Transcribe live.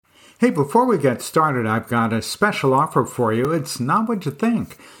Hey, before we get started, I've got a special offer for you. It's not what you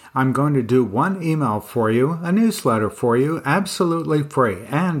think. I'm going to do one email for you, a newsletter for you, absolutely free,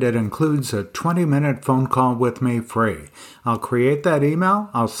 and it includes a 20-minute phone call with me free. I'll create that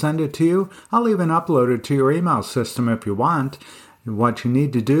email, I'll send it to you, I'll even upload it to your email system if you want. What you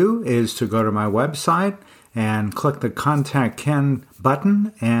need to do is to go to my website and click the Contact Ken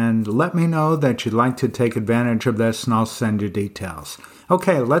button and let me know that you'd like to take advantage of this, and I'll send you details.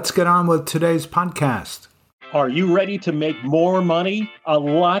 Okay, let's get on with today's podcast. Are you ready to make more money? A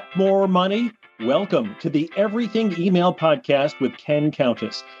lot more money? Welcome to the Everything Email Podcast with Ken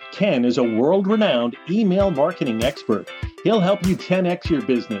Countess. Ken is a world-renowned email marketing expert. He'll help you 10x your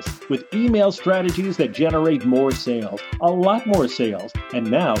business with email strategies that generate more sales, a lot more sales. And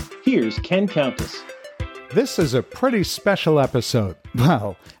now, here's Ken Countess. This is a pretty special episode.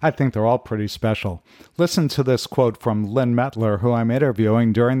 Well, I think they're all pretty special. Listen to this quote from Lynn Mettler, who I'm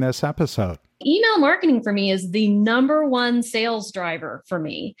interviewing during this episode. Email marketing for me is the number one sales driver for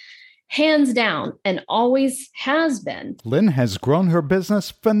me, hands down, and always has been. Lynn has grown her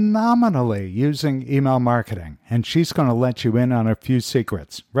business phenomenally using email marketing, and she's going to let you in on a few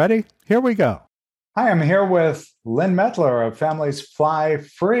secrets. Ready? Here we go. Hi, I'm here with Lynn Mettler of Families Fly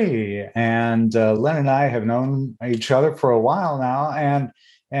Free, and Lynn and I have known each other for a while now,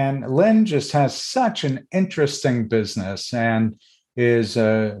 and Lynn just has such an interesting business and is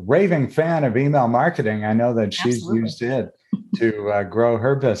a raving fan of email marketing. I know that she's Absolutely. used it to grow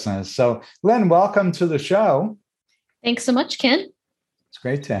her business. So, Lynn, welcome to the show. Thanks so much, Ken. It's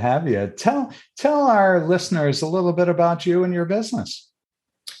great to have you. Tell our listeners a little bit about you and your business.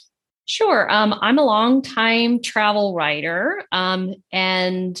 Sure. I'm a longtime travel writer,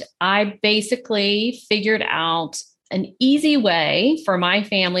 and I basically figured out an easy way for my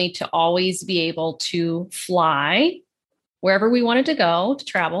family to always be able to fly wherever we wanted to go to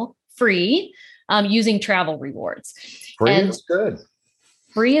travel free, using travel rewards. Free is good.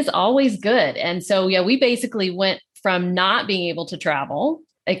 Free is always good. And so, we basically went from not being able to travel,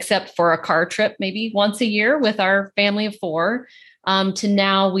 except for a car trip, maybe once a year with our family of four, to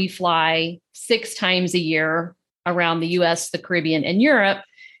now we fly 6 times a year around the US, the Caribbean, and Europe.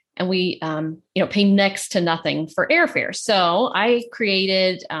 And we, pay next to nothing for airfare. So I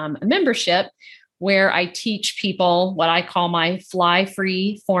created a membership where I teach people what I call my fly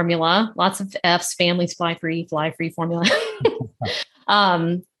free formula. Lots of F's, families fly free formula.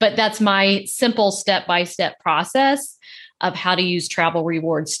 But that's my simple step-by-step process of how to use travel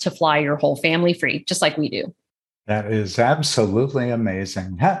rewards to fly your whole family free, just like we do. That is absolutely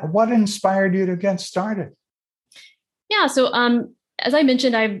amazing. What inspired you to get started? Yeah. So, as I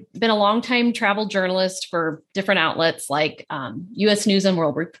mentioned, I've been a longtime travel journalist for different outlets like U.S. News and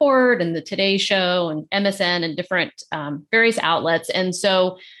World Report and the Today Show and MSN and different various outlets. And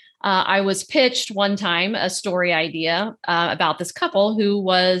so I was pitched one time a story idea about this couple who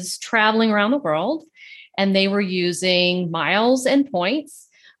was traveling around the world, and they were using miles and points.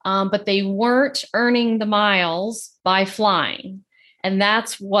 But they weren't earning the miles by flying. And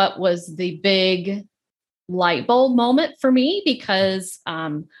that's what was the big light bulb moment for me, because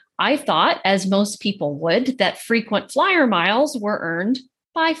I thought, as most people would, that frequent flyer miles were earned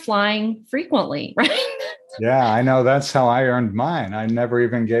by flying frequently, right? Yeah, I know. That's how I earned mine. I never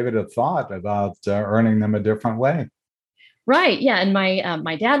even gave it a thought about earning them a different way. Right. Yeah. And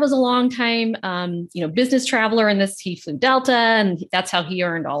my dad was a long time, business traveler, and he flew Delta, and that's how he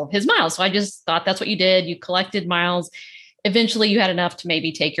earned all of his miles. So I just thought that's what you did. You collected miles. Eventually you had enough to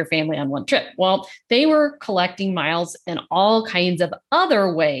maybe take your family on one trip. Well, they were collecting miles in all kinds of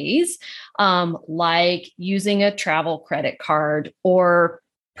other ways, like using a travel credit card or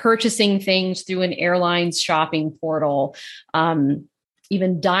purchasing things through an airline's shopping portal,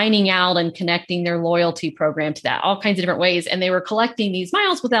 even dining out and connecting their loyalty program to that, all kinds of different ways. And they were collecting these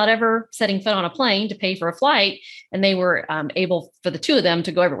miles without ever setting foot on a plane to pay for a flight. And they were able for the two of them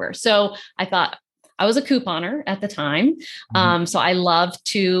to go everywhere. So I thought, I was a couponer at the time. So I loved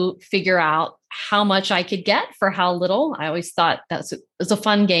to figure out how much I could get for how little. I always thought it was a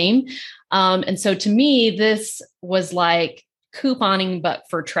fun game. And so to me, this was like couponing, but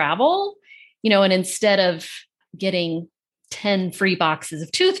for travel, and instead of getting 10 free boxes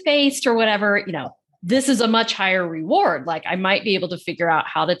of toothpaste or whatever, this is a much higher reward. Like I might be able to figure out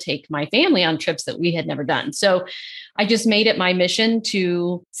how to take my family on trips that we had never done. So I just made it my mission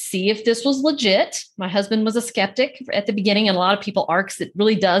to see if this was legit. My husband was a skeptic at the beginning, and a lot of people are, because it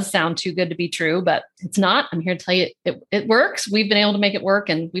really does sound too good to be true, but it's not. I'm here to tell you it works. We've been able to make it work,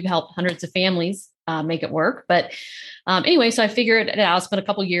 and we've helped hundreds of families make it work. But anyway, so I figured it out. I spent a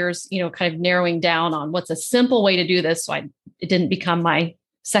couple of years, kind of narrowing down on what's a simple way to do this. So it didn't become my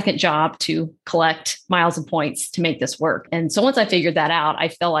second job to collect miles and points to make this work. And so once I figured that out, I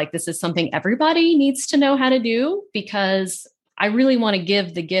felt like this is something everybody needs to know how to do, because I really want to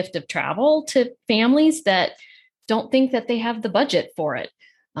give the gift of travel to families that don't think that they have the budget for it.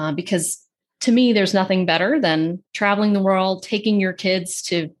 Because to me, there's nothing better than traveling the world, taking your kids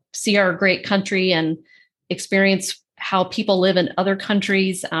to see our great country and experience how people live in other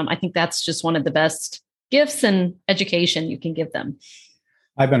countries. I think that's just one of the best gifts and education you can give them.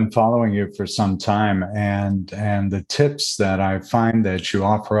 I've been following you for some time, and the tips that I find that you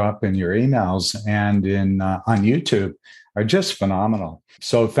offer up in your emails and in on YouTube are just phenomenal.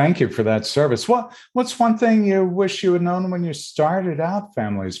 So thank you for that service. What's one thing you wish you had known when you started out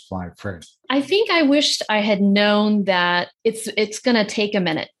Families Fly Free? I think I wished I had known that it's going to take a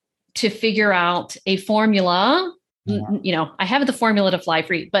minute to figure out a formula. Yeah. I have the formula to fly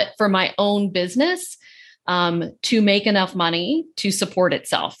free, but for my own business, to make enough money to support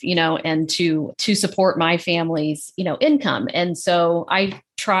itself, and to support my family's, income. And so I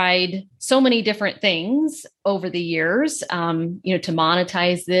tried so many different things over the years, to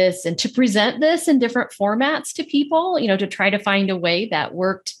monetize this and to present this in different formats to people, to try to find a way that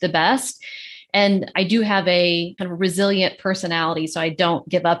worked the best. And I do have a kind of resilient personality, so I don't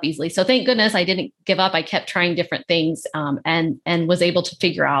give up easily. So thank goodness I didn't give up. I kept trying different things, and was able to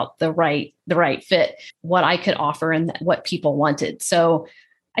figure out the right fit, what I could offer and what people wanted. So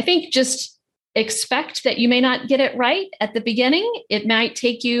I think just expect that you may not get it right at the beginning. It might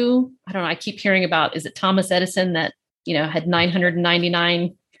take you, I don't know, I keep hearing about, is it Thomas Edison that, had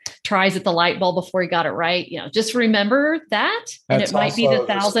 999 tries at the light bulb before he got it right? Just remember that. And it might be the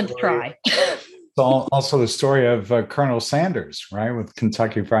 1,000th try. So also the story of Colonel Sanders, right? With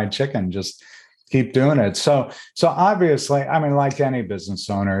Kentucky Fried Chicken, just keep doing it. So obviously, I mean, like any business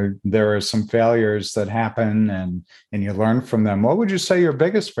owner, there are some failures that happen and you learn from them. What would you say your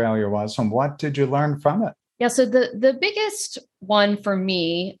biggest failure was, and what did you learn from it? Yeah. So the biggest one for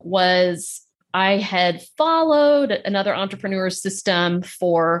me was I had followed another entrepreneur's system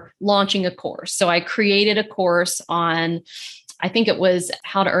for launching a course. So I created a course on, I think it was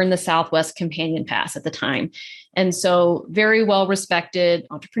how to earn the Southwest Companion Pass at the time. And so very well respected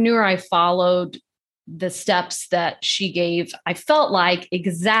entrepreneur. I followed the steps that she gave, I felt like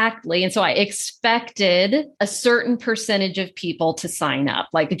exactly. And so I expected a certain percentage of people to sign up.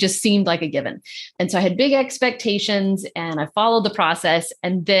 Like it just seemed like a given. And so I had big expectations and I followed the process,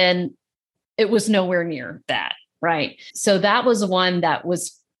 and then it was nowhere near that. Right. So that was one that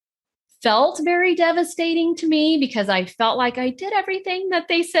felt very devastating to me, because I felt like I did everything that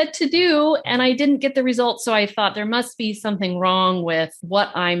they said to do and I didn't get the results. So I thought there must be something wrong with what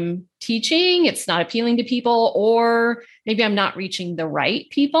I'm teaching. It's not appealing to people, or maybe I'm not reaching the right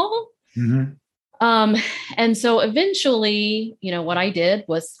people. Mm-hmm. And so eventually, what I did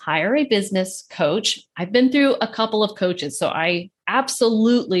was hire a business coach. I've been through a couple of coaches, so I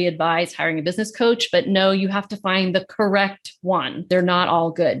absolutely advise hiring a business coach, but no, you have to find the correct one. They're not all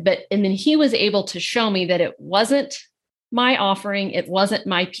good. And then he was able to show me that it wasn't my offering. It wasn't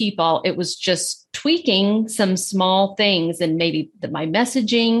my people. It was just tweaking some small things, and maybe my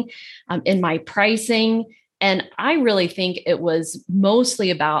messaging, in my pricing. And I really think it was mostly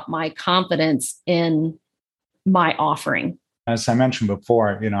about my confidence in my offering. As I mentioned before,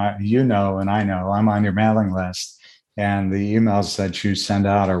 and I know I'm on your mailing list, and the emails that you send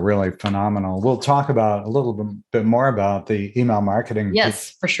out are really phenomenal. We'll talk about a little bit more about the email marketing.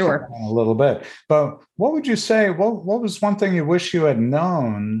 Yes, for sure. In a little bit. But what would you say, what was one thing you wish you had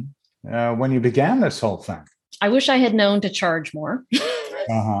known when you began this whole thing? I wish I had known to charge more.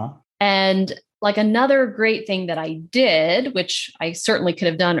 Uh-huh. And like another great thing that I did, which I certainly could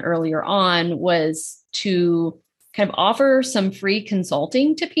have done earlier on, was to kind of offer some free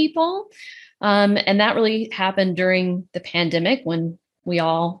consulting to people. And that really happened during the pandemic when we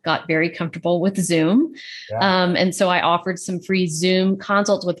all got very comfortable with Zoom. Yeah. And so I offered some free Zoom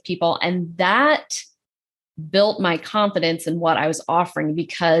consults with people, and that built my confidence in what I was offering,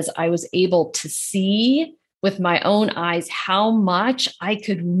 because I was able to see with my own eyes how much I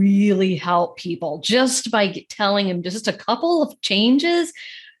could really help people just by telling them just a couple of changes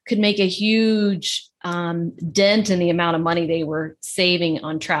could make a huge dent in the amount of money they were saving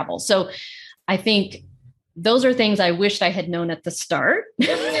on travel. So I think those are things I wished I had known at the start.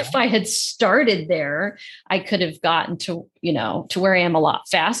 If I had started there, I could have gotten to where I am a lot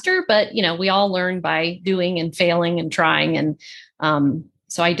faster. But, we all learn by doing and failing and trying. And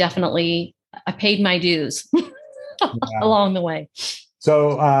so I paid my dues along the way.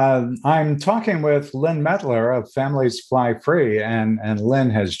 So I'm talking with Lynn Mettler of Families Fly Free, and Lynn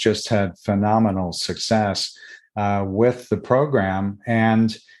has just had phenomenal success. with the program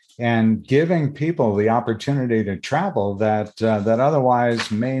and giving people the opportunity to travel that otherwise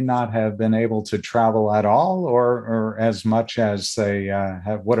may not have been able to travel at all or as much as they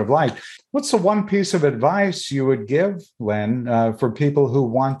would have liked. What's the one piece of advice you would give, Lynn, for people who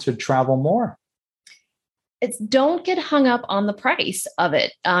want to travel more? It's don't get hung up on the price of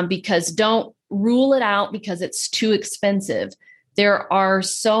it, because don't rule it out because it's too expensive. There are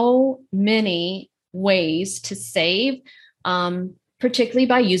so many ways to save, particularly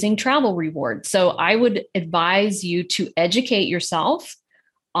by using travel rewards. So I would advise you to educate yourself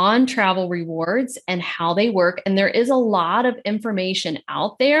on travel rewards and how they work. And there is a lot of information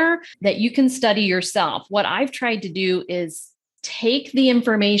out there that you can study yourself. What I've tried to do is take the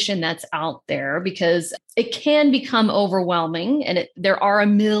information that's out there because it can become overwhelming and there are a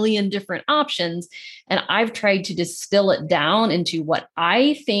million different options. And I've tried to distill it down into what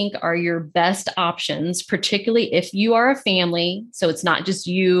I think are your best options, particularly if you are a family. So it's not just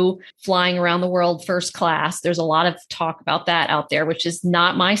you flying around the world first class. There's a lot of talk about that out there, which is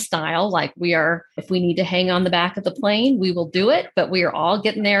not my style. Like if we need to hang on the back of the plane, we will do it, but we are all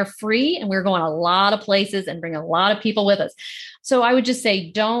getting there free and we're going a lot of places and bring a lot of people with us. So I would just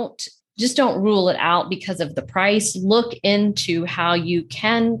say, don't rule it out because of the price. Look into how you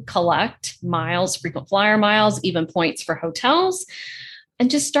can collect miles, frequent flyer miles, even points for hotels,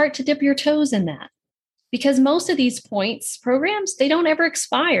 and just start to dip your toes in that. Because most of these points programs, they don't ever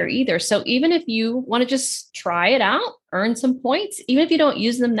expire either. So even if you want to just try it out, earn some points, even if you don't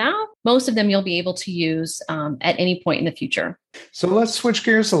use them now, most of them you'll be able to use at any point in the future. So let's switch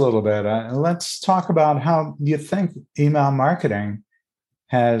gears a little bit. Let's talk about how you think email marketing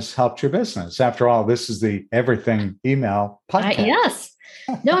has helped your business. After all, this is the Everything Email podcast. Yes.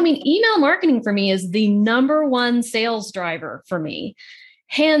 No, I mean, email marketing for me is the number one sales driver for me,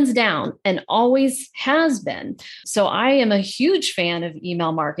 hands down, and always has been. So I am a huge fan of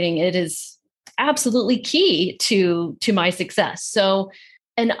email marketing. It is absolutely key to my success. So,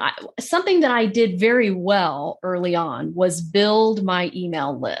 something that I did very well early on was build my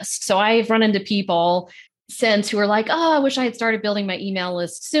email list. So I've run into people since who are like, oh, I wish I had started building my email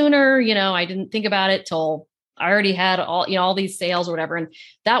list sooner. I didn't think about it till I already had all these sales or whatever. And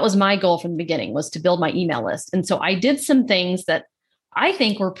that was my goal from the beginning, was to build my email list. And so I did some things that I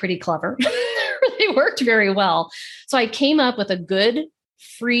think were pretty clever. They worked very well. So I came up with a good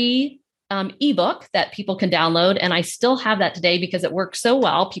free ebook that people can download. And I still have that today because it works so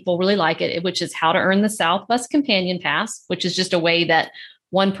well. People really like it, which is How to Earn the Southwest Companion Pass, which is just a way that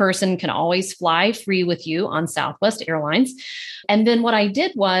one person can always fly free with you on Southwest Airlines. And then what I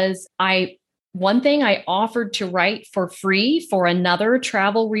did was one thing I offered to write for free for another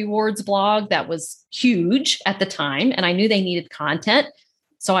travel rewards blog that was huge at the time. And I knew they needed content.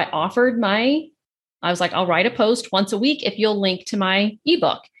 So I was like, I'll write a post once a week if you'll link to my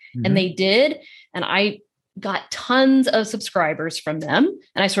ebook. Mm-hmm. And they did. And I got tons of subscribers from them.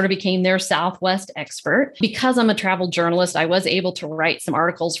 And I sort of became their Southwest expert. Because I'm a travel journalist, I was able to write some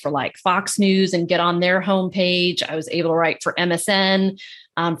articles for like Fox News and get on their homepage. I was able to write for MSN,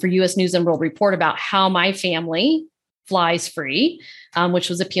 for US News and World Report about how my family flies free, which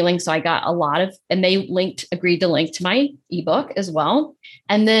was appealing. So I got a lot of, and they agreed to link to my ebook as well.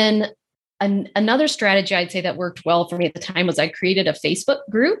 And then another strategy I'd say that worked well for me at the time was I created a Facebook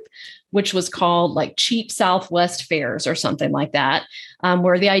group, which was called like Cheap Southwest Fares or something like that,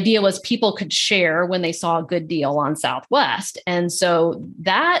 where the idea was people could share when they saw a good deal on Southwest. And so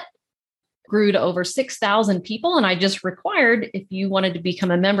that grew to over 6,000 people. And I just required, if you wanted to become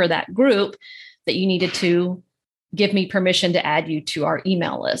a member of that group, that you needed to give me permission to add you to our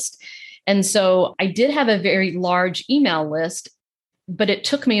email list. And so I did have a very large email list, but it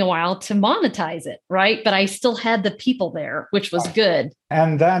took me a while to monetize it, right? But I still had the people there, which was good.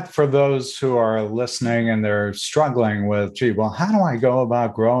 And that, for those who are listening and they're struggling with, how do I go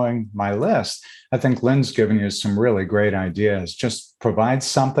about growing my list? I think Lynn's given you some really great ideas. Just provide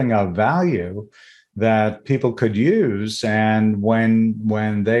something of value that people could use. And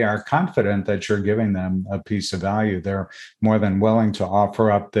when they are confident that you're giving them a piece of value, they're more than willing to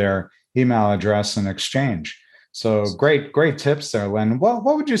offer up their email address in exchange. So great tips there, Lynn. What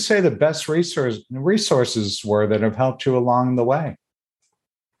would you say the best resources were that have helped you along the way?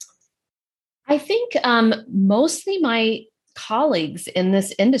 I think mostly my colleagues in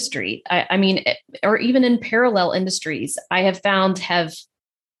this industry, I mean, or even in parallel industries, I have found have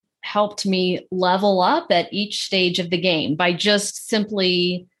helped me level up at each stage of the game by just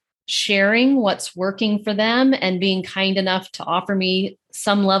simply sharing what's working for them and being kind enough to offer me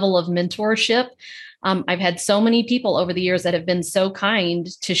some level of mentorship. I've had so many people over the years that have been so kind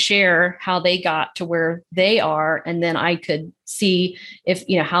to share how they got to where they are. And then I could see if,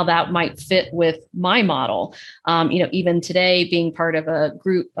 how that might fit with my model. Even today, being part of a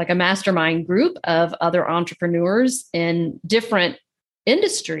group, like a mastermind group of other entrepreneurs in different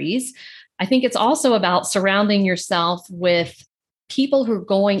industries, I think it's also about surrounding yourself with people who are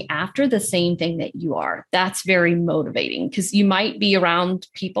going after the same thing that you are. That's very motivating because you might be around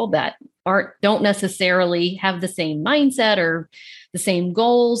people that don't necessarily have the same mindset or the same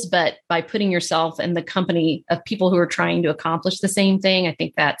goals, but by putting yourself in the company of people who are trying to accomplish the same thing, I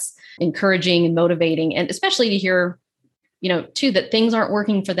think that's encouraging and motivating. And especially to hear, too, that things aren't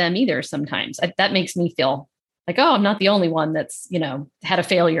working for them either sometimes. That makes me feel like, oh, I'm not the only one that's, had a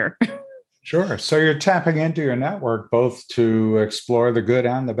failure. Sure. So you're tapping into your network both to explore the good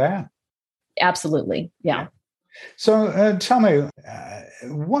and the bad. Absolutely. Yeah. So tell me,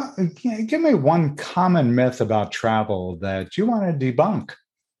 give me one common myth about travel that you want to debunk.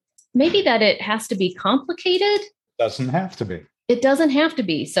 Maybe that it has to be complicated. Doesn't have to be. It doesn't have to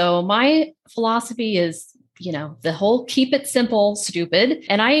be. So my philosophy is, the whole keep it simple, stupid.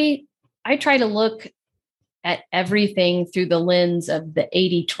 And I try to look at everything through the lens of the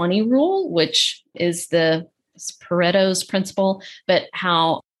 80-20 rule, which is Pareto's principle, but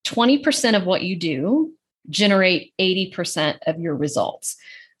how 20% of what you do generate 80% of your results.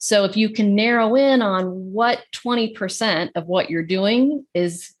 So if you can narrow in on what 20% of what you're doing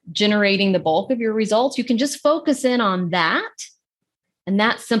is generating the bulk of your results, you can just focus in on that. And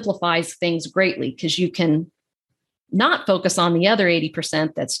that simplifies things greatly because you can not focus on the other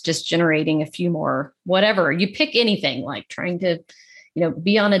 80% that's just generating a few more, whatever. You pick anything like trying to,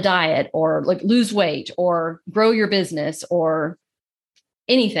 be on a diet or like lose weight or grow your business or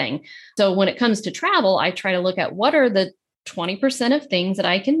anything. So when it comes to travel, I try to look at what are the 20% of things that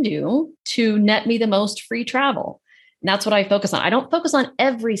I can do to net me the most free travel. And that's what I focus on. I don't focus on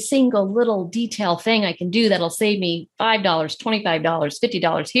every single little detail thing I can do that'll save me $5, $25,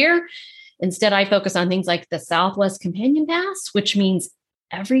 $50 here. Instead, I focus on things like the Southwest Companion Pass, which means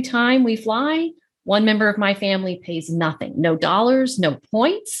every time we fly, one member of my family pays nothing, no dollars, no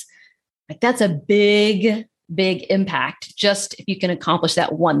points. Like that's a big, big impact just if you can accomplish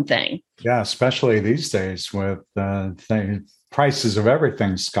that one thing. Yeah, especially these days with the prices of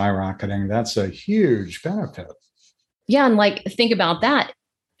everything skyrocketing. That's a huge benefit. Yeah. And think about that.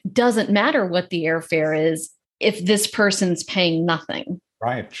 Doesn't matter what the airfare is if this person's paying nothing.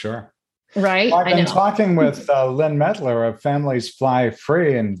 Right. Sure. Right. Well, I've been talking with Lynn Mettler of Families Fly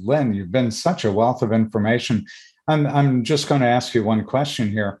Free. And Lynn, you've been such a wealth of information. I'm just going to ask you one question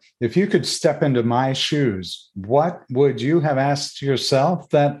here. If you could step into my shoes, what would you have asked yourself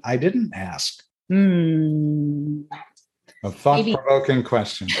that I didn't ask? A thought-provoking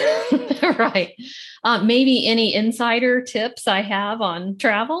question. Right. Maybe any insider tips I have on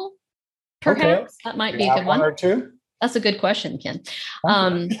travel, perhaps. Okay. That might be a good one. One or two? That's a good question, Ken.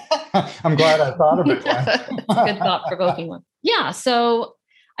 I'm glad I thought of it. It's a good thought-provoking one. Yeah. So,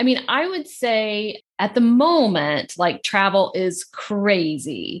 I would say at the moment, travel is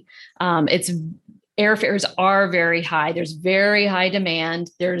crazy. Airfares are very high. There's very high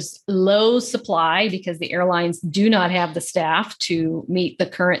demand. There's low supply because the airlines do not have the staff to meet the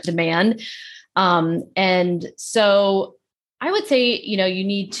current demand. And so I would say, you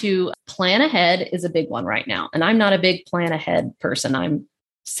need to plan ahead is a big one right now. And I'm not a big plan ahead person. I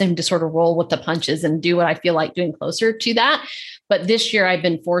seem to sort of roll with the punches and do what I feel like doing closer to that. But this year I've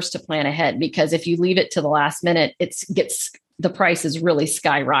been forced to plan ahead because if you leave it to the last minute, the prices really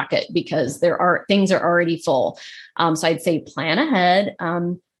skyrocket because things are already full. So I'd say plan ahead.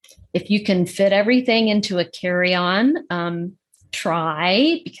 If you can fit everything into a carry-on,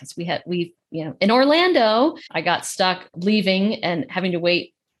 try, because in Orlando, I got stuck leaving and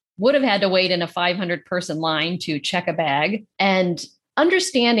would have had to wait in a 500 person line to check a bag. And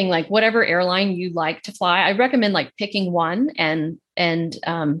understanding whatever airline you like to fly, I recommend picking one and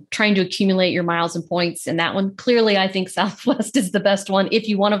trying to accumulate your miles and points in that one. Clearly, I think Southwest is the best one. If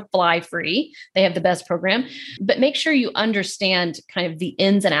you want to fly free, they have the best program, but make sure you understand kind of the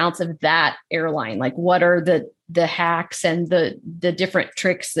ins and outs of that airline. What are the hacks and the different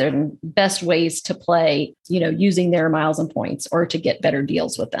tricks and best ways to play, using their miles and points or to get better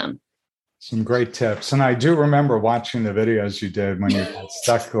deals with them. Some great tips. And I do remember watching the videos you did when you got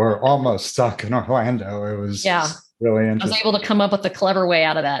stuck or almost stuck in Orlando. It was really interesting. I was able to come up with a clever way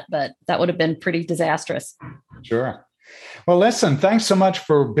out of that, but that would have been pretty disastrous. Sure. Well, listen, thanks so much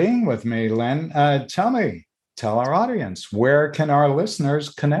for being with me, Lynn. Tell tell our audience, where can our listeners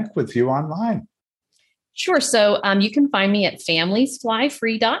connect with you online? Sure. So you can find me at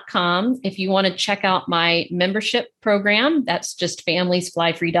familiesflyfree.com. If you want to check out my membership program, that's just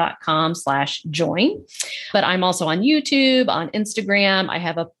familiesflyfree.com/join. But I'm also on YouTube, on Instagram. I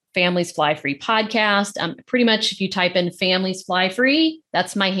have a Families Fly Free podcast. Pretty much if you type in Families Fly Free,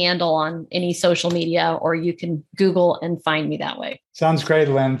 that's my handle on any social media, or you can Google and find me that way. Sounds great,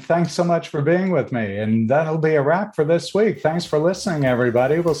 Lynn. Thanks so much for being with me. And that'll be a wrap for this week. Thanks for listening,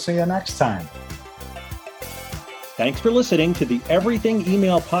 everybody. We'll see you next time. Thanks for listening to the Everything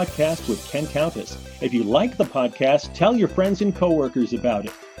Email Podcast with Ken Countess. If you like the podcast, tell your friends and coworkers about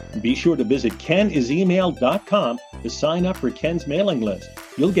it. And be sure to visit kenisemail.com to sign up for Ken's mailing list.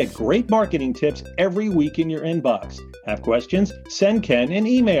 You'll get great marketing tips every week in your inbox. Have questions? Send Ken an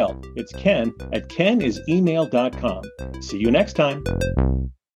email. It's ken@kenisemail.com. See you next time.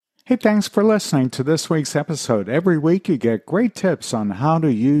 Hey, thanks for listening to this week's episode. Every week you get great tips on how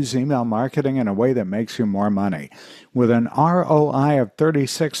to use email marketing in a way that makes you more money. With an ROI of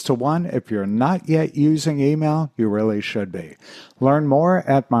 36 to 1, if you're not yet using email, you really should be. Learn more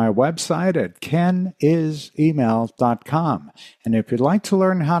at my website at kenisemail.com. And if you'd like to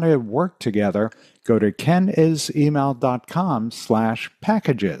learn how to work together, go to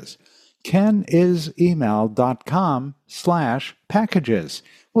kenisemail.com/packages. kenisemail.com/packages.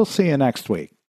 We'll see you next week.